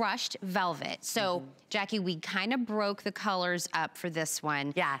 the crushed velvet. So, Jackie, we kind of broke the colors up for this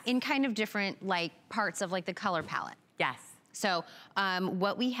one. Yes. In kind of different parts of the color palette. Yes. So,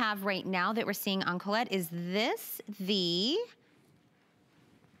 what we have right now that we're seeing on Colette is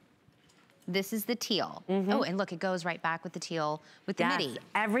this is the teal. Oh, and look, it goes right back with the teal with the midi.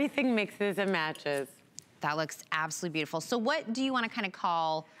 Everything mixes and matches. That looks absolutely beautiful. So what do you want to kind of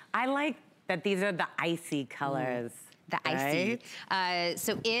call? I like that these are the icy colors. The icy.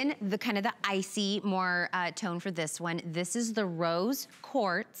 So in the kind of the icy more tone for this one, this is the rose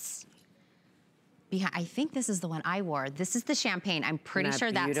quartz. I think this is the one I wore. This is the champagne. I'm pretty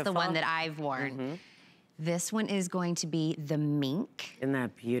sure that's the one that I've worn. This one is going to be the mink. Isn't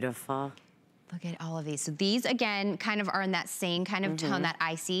that beautiful? Look at all of these. So these, again, kind of are in that same kind of tone, that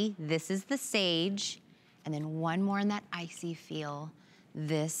icy. This is the sage. And then one more in that icy feel.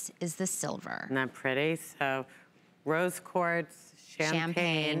 This is the silver. Isn't that pretty? So rose quartz,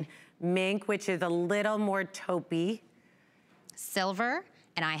 champagne, mink, which is a little more taupey. Silver,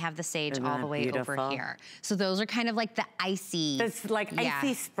 and I have the sage all the way over here. So those are kind of like the icy. It's like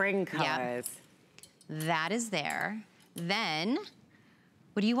icy spring colors. That is there. Then,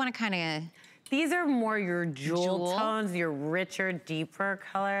 what do you want to kind of... These are more your jewel tones, your richer, deeper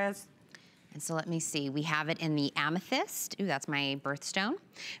colors. And so let me see. We have it in the amethyst. Ooh, that's my birthstone.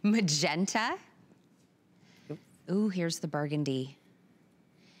 Magenta. Ooh, here's the burgundy.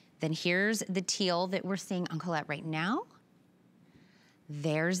 Then here's the teal that we're seeing on Colette right now.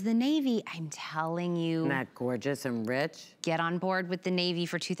 There's the navy. I'm telling you. Isn't that gorgeous and rich? Get on board with the navy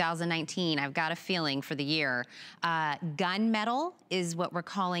for 2019. I've got a feeling for the year. Gunmetal is what we're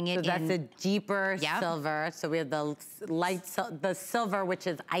calling it. So that's a deeper silver. So we have the the silver, which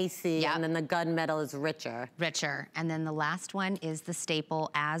is icy, and then the gunmetal is richer. Richer. And then the last one is the staple,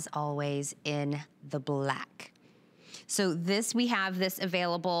 as always, in the black. So this, we have this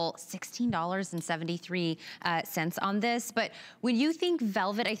available, $16.73 on this. But when you think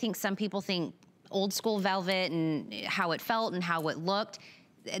velvet, I think some people think old school velvet and how it felt and how it looked.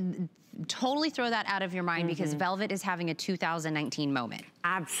 Totally throw that out of your mind because velvet is having a 2019 moment.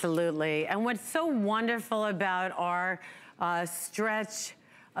 Absolutely. And what's so wonderful about our stretch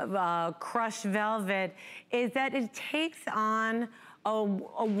crushed velvet is that it takes on a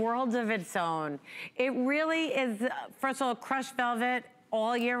world of its own. It really is, first of all, crushed velvet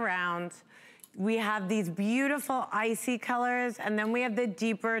all year round. We have these beautiful icy colors, and then we have the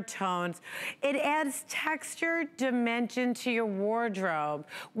deeper tones. It adds texture, dimension to your wardrobe.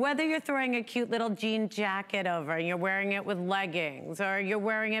 Whether you're throwing a cute little jean jacket over and you're wearing it with leggings, or you're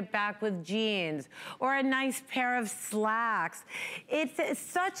wearing it back with jeans, or a nice pair of slacks. It's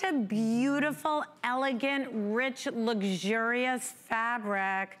such a beautiful, elegant, rich, luxurious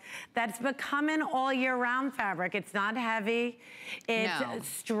fabric that's become an all year round fabric. It's not heavy, it's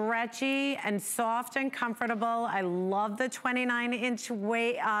stretchy and soft and comfortable. I love the 29-inch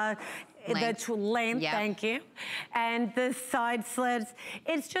weight, length, thank you. And the side slits,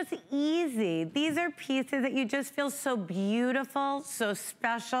 it's just easy. These are pieces that you just feel so beautiful, so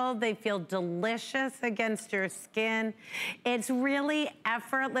special. They feel delicious against your skin. It's really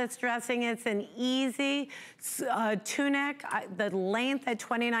effortless dressing. It's an easy tunic. The length at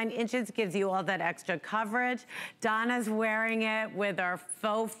 29 inches gives you all that extra coverage. Donna's wearing it with our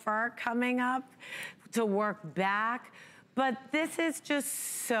faux fur coming up to work back. But this is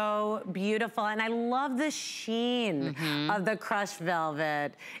just so beautiful. And I love the sheen of the crushed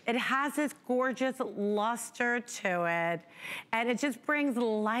velvet. It has this gorgeous luster to it. And it just brings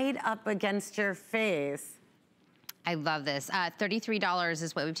light up against your face. I love this. $33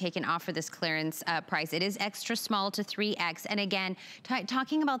 is what we've taken off for this clearance price. It is extra small to 3X. And again,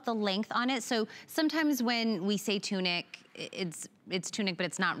 talking about the length on it. So sometimes when we say tunic, it's it's tunic, but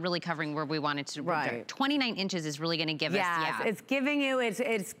it's not really covering where we want it to. Right. 29 inches is really gonna give us, it's giving you,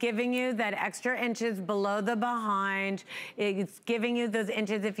 it's giving you that extra inches below the behind. It's giving you those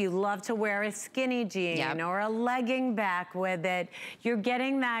inches if you love to wear a skinny jean or a legging back with it. You're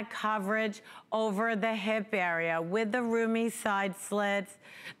getting that coverage over the hip area with the roomy side slits.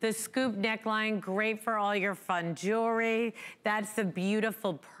 The scoop neckline, great for all your fun jewelry. That's the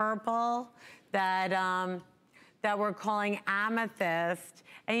beautiful purple that, that we're calling amethyst.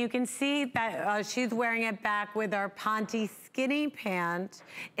 And you can see that she's wearing it back with our Ponte skinny pant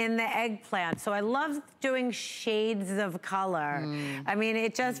in the eggplant. So I love doing shades of color. I mean,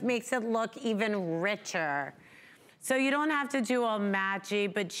 it just makes it look even richer. So you don't have to do all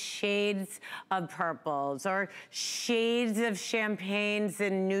matchy, but shades of purples, or shades of champagnes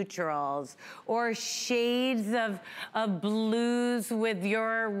and neutrals, or shades of blues with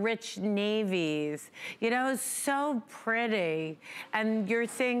your rich navies. You know, so pretty. And you're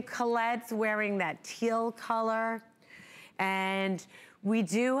seeing Colette's wearing that teal color. And we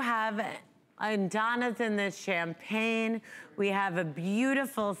do have, and Donna's in the champagne. We have a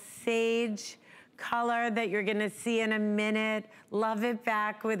beautiful sage color that you're gonna see in a minute. Love it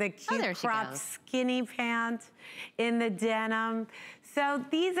back with a cute crop skinny pant in the denim. So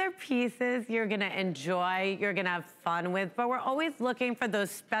these are pieces you're gonna enjoy, you're gonna have fun with, but we're always looking for those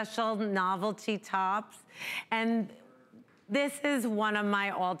special novelty tops. And this is one of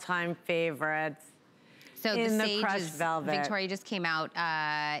my all-time favorites. So in the the sage crushed is, velvet. Victoria just came out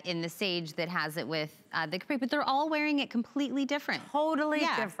in the sage that has it with the crepe, but they're all wearing it completely different. Totally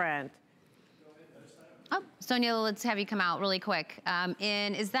different. Oh, Sonia, let's have you come out really quick.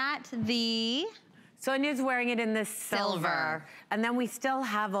 And is that the? Sonia's wearing it in the silver. And then we still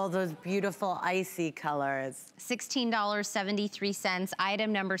have all those beautiful icy colors. $16.73,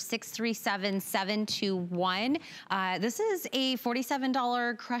 item number 637721. This is a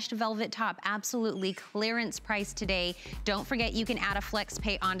 $47 crushed velvet top, absolutely clearance price today. Don't forget you can add a flex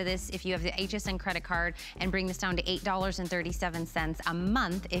pay onto this if you have the HSN credit card and bring this down to $8.37 a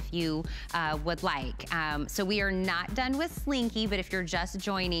month if you would like. So we are not done with Slinky, but if you're just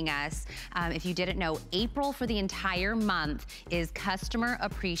joining us, if you didn't know, April for the entire month is Customer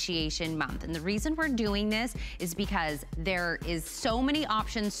Appreciation Month. And the reason we're doing this is because there is so many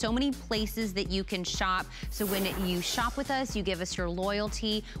options, so many places that you can shop. So when you shop with us, you give us your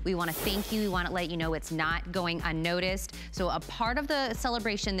loyalty. We want to thank you. We want to let you know it's not going unnoticed. So a part of the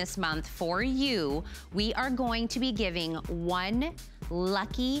celebration this month for you, we are going to be giving one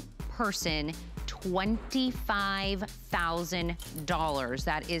lucky person $25,000.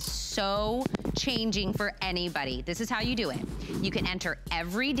 That is so changing for anybody. This is how you do it. You can enter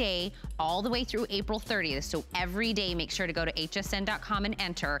every day all the way through April 30th. So every day, make sure to go to hsn.com and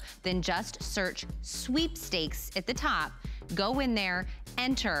enter, then just search sweepstakes at the top, go in there,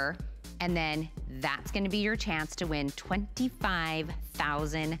 enter, and then that's gonna be your chance to win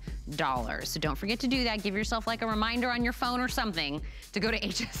 $25,000. So don't forget to do that. Give yourself like a reminder on your phone or something to go to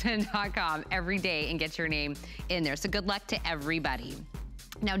hsn.com every day and get your name in there. So good luck to everybody.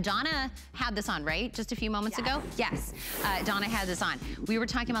 Now, Donna had this on, right? Just a few moments ago? Yes, Donna had this on. We were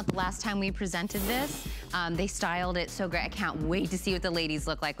talking about the last time we presented this. They styled it so great. I can't wait to see what the ladies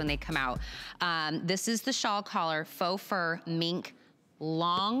look like when they come out. This is the shawl collar, faux fur, mink,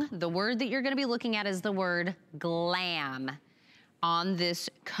 long. The word that you're gonna be looking at is the word glam on this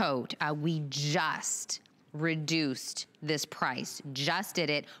coat. We just reduced this price, just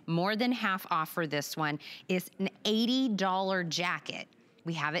did it. More than half off for this one. It's an $80 jacket.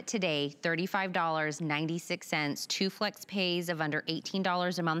 We have it today, $35.96, 2 flex pays of under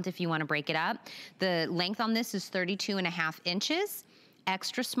 $18 a month if you wanna break it up. The length on this is 32.5 inches.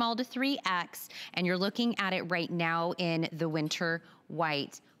 Extra small to 3X, and you're looking at it right now in the winter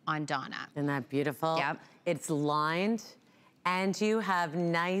white on Donna. Isn't that beautiful? Yep. It's lined, and you have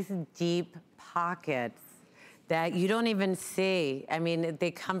nice deep pockets that you don't even see. I mean, they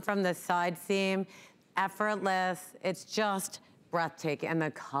come from the side seam, effortless. It's just breathtaking, and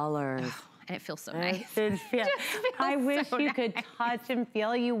the colors. Oh, and it feels so nice. I wish you could touch and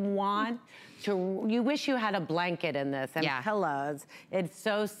feel. You wish you had a blanket in this and pillows. It's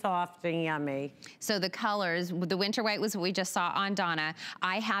so soft and yummy. So the colors, the winter white was what we just saw on Donna.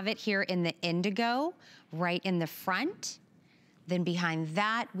 I have it here in the indigo, right in the front. Then behind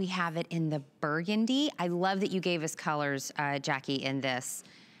that, we have it in the burgundy. I love that you gave us colors, Jackie, in this.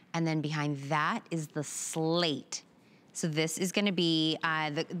 And then behind that is the slate. So this is gonna be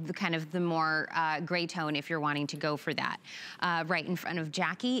the kind of the more gray tone if you're wanting to go for that. Right in front of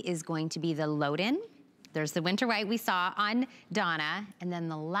Jackie is going to be the Loden. There's the winter white we saw on Donna. And then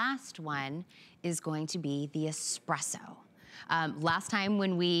the last one is going to be the espresso. Last time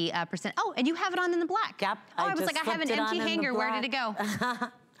when we oh, and you have it on in the black. Yep. Oh, I was like, I have an empty hanger. Where did it go?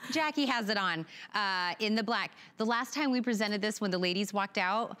 Jackie has it on in the black. The last time we presented this, when the ladies walked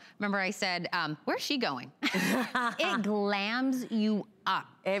out, remember I said, where's she going? It glams you up.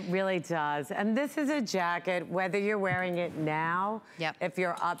 It really does. And this is a jacket, whether you're wearing it now, if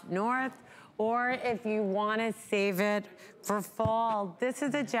you're up north, or if you want to save it for fall. This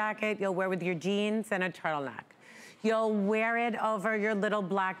is a jacket you'll wear with your jeans and a turtleneck. You'll wear it over your little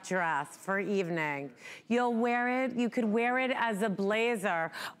black dress for evening. You'll wear it, you could wear it as a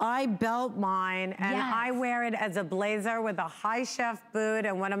blazer. I belt mine and I wear it as a blazer with a high chef boot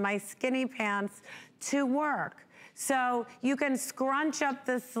and one of my skinny pants to work. So you can scrunch up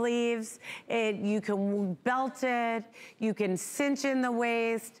the sleeves, you can belt it, you can cinch in the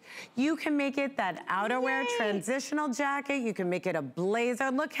waist, you can make it that outerwear transitional jacket, you can make it a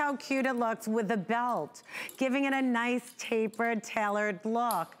blazer. Look how cute it looks with a belt, giving it a nice tapered, tailored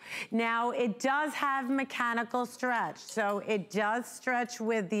look. Now it does have mechanical stretch, so it does stretch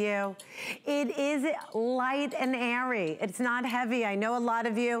with you. It is light and airy, it's not heavy. I know a lot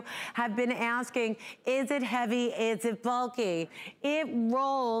of you have been asking, is it heavy? Is it bulky? It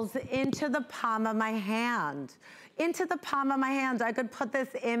rolls into the palm of my hand. Into the palm of my hand. I could put this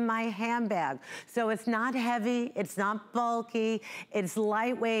in my handbag. So it's not heavy, it's not bulky, it's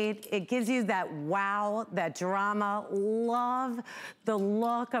lightweight. It gives you that wow, that drama. Love the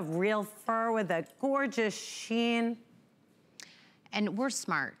look of real fur with a gorgeous sheen. And we're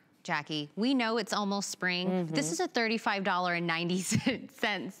smart, Jackie. We know it's almost spring. This is a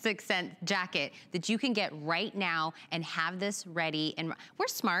 $35.96 jacket that you can get right now and have this ready. And we're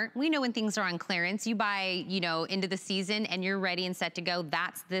smart. We know when things are on clearance. You buy, you know, into the season and you're ready and set to go.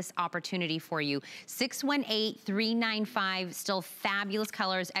 That's this opportunity for you. 618-395, still fabulous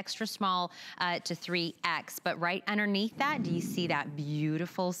colors, extra small to 3X. But right underneath that, do you see that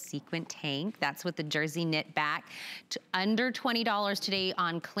beautiful sequin tank? That's with the jersey knit back. Under $20 today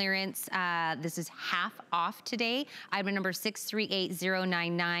on clearance. This is half off today. Item number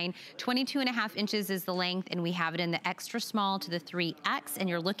 638099. 22.5 inches is the length, and we have it in the extra small to the 3X, and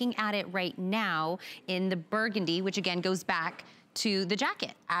you're looking at it right now in the burgundy, which again goes back to the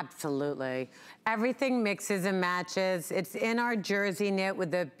jacket. Absolutely. Everything mixes and matches. It's in our jersey knit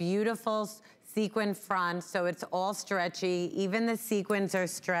with a beautiful sequin front, so it's all stretchy. Even the sequins are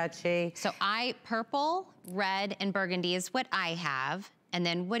stretchy. So purple, red, and burgundy is what I have. And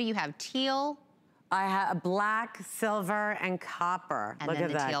then what do you have? Teal? I have black, silver, and copper. And look then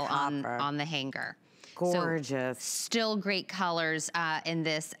at the that teal copper. on the hanger. Gorgeous. So, still great colors in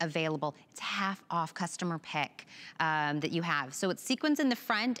this available. It's half off customer pick that you have. So it's sequins in the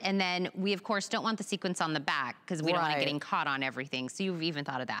front, and then we of course don't want the sequins on the back because we don't want it getting caught on everything. So you've even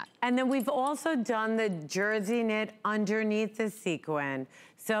thought of that. And then we've also done the jersey knit underneath the sequin.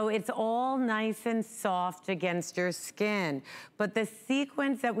 So it's all nice and soft against your skin. But the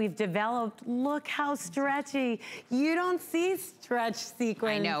sequins that we've developed, look how stretchy. You don't see stretch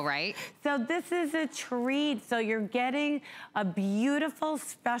sequins. I know, right? So this is a treat. So you're getting a beautiful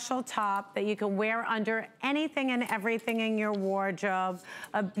special top that you can wear under anything and everything in your wardrobe.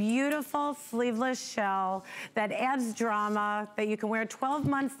 A beautiful sleeveless shell that adds drama, that you can wear 12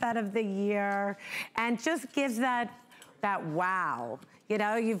 months out of the year, and just gives that wow. You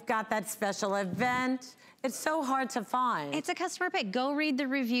know, you've got that special event. It's so hard to find. It's a customer pick. Go read the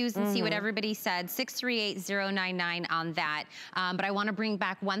reviews and see what everybody said. 638099 on that. But I want to bring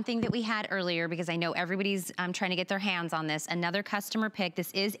back one thing that we had earlier because I know everybody's trying to get their hands on this. Another customer pick.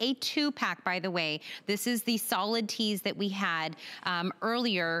 This is a 2-pack, by the way. This is the solid tees that we had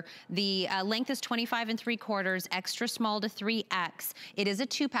earlier. The length is 25 3/4, extra small to 3X. It is a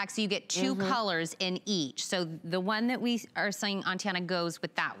 2-pack, so you get 2 colors in each. So the one that we are saying, Antiana, goes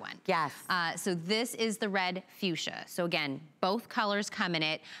with that one. Yes. So this is the red fuchsia. So again, both colors come in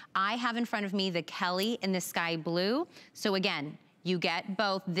it. I have in front of me the Kelly and the sky blue. So again, you get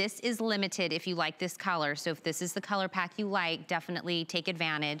both. This is limited if you like this color. So if this is the color pack you like, definitely take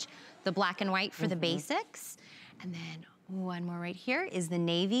advantage. The black and white for the basics. And then one more right here is the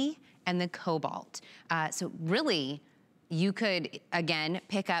navy and the cobalt. So really, you could, again,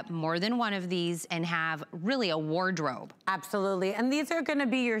 pick up more than one of these and have really a wardrobe. Absolutely. And these are gonna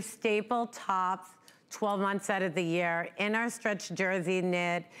be your staple tops 12 months out of the year in our stretch jersey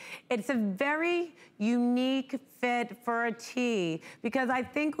knit. It's a very unique fit for a tee, because I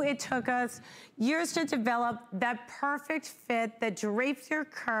think it took us years to develop that perfect fit that drapes your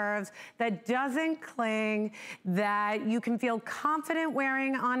curves, that doesn't cling, that you can feel confident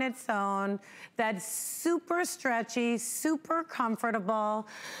wearing on its own, that's super stretchy, super comfortable,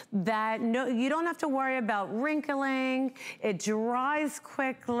 that you don't have to worry about wrinkling, it dries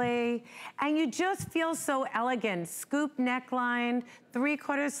quickly, and you just feel so elegant. Scoop neckline,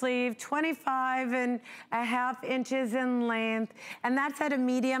 3/4 sleeve, 25.5 inches in length, and that's at a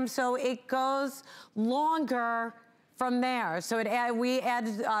medium, so it goes longer from there. So we add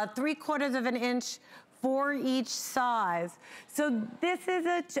 3/4 of an inch for each size. So this is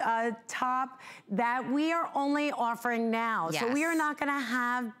a top that we are only offering now. Yes. So we are not gonna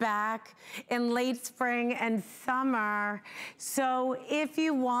have back in late spring and summer. So if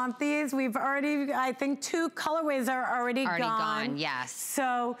you want these, we've already, I think 2 colorways are already gone. Yes.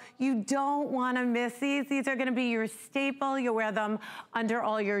 So you don't wanna miss these. These are gonna be your staple. You'll wear them under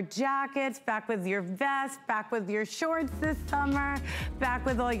all your jackets, back with your vest, back with your shorts this summer, back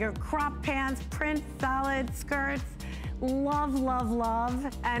with all your crop pants, print solid skirts. Love, love, love,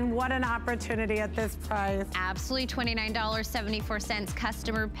 and what an opportunity at this price. Absolutely, $29.74,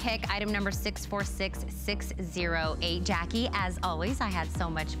 customer pick, item number 646608. Jackie, as always, I had so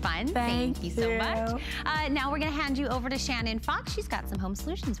much fun. Thank you so much. Now we're gonna hand you over to Shannon Fox. She's got some home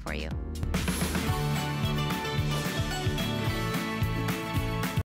solutions for you.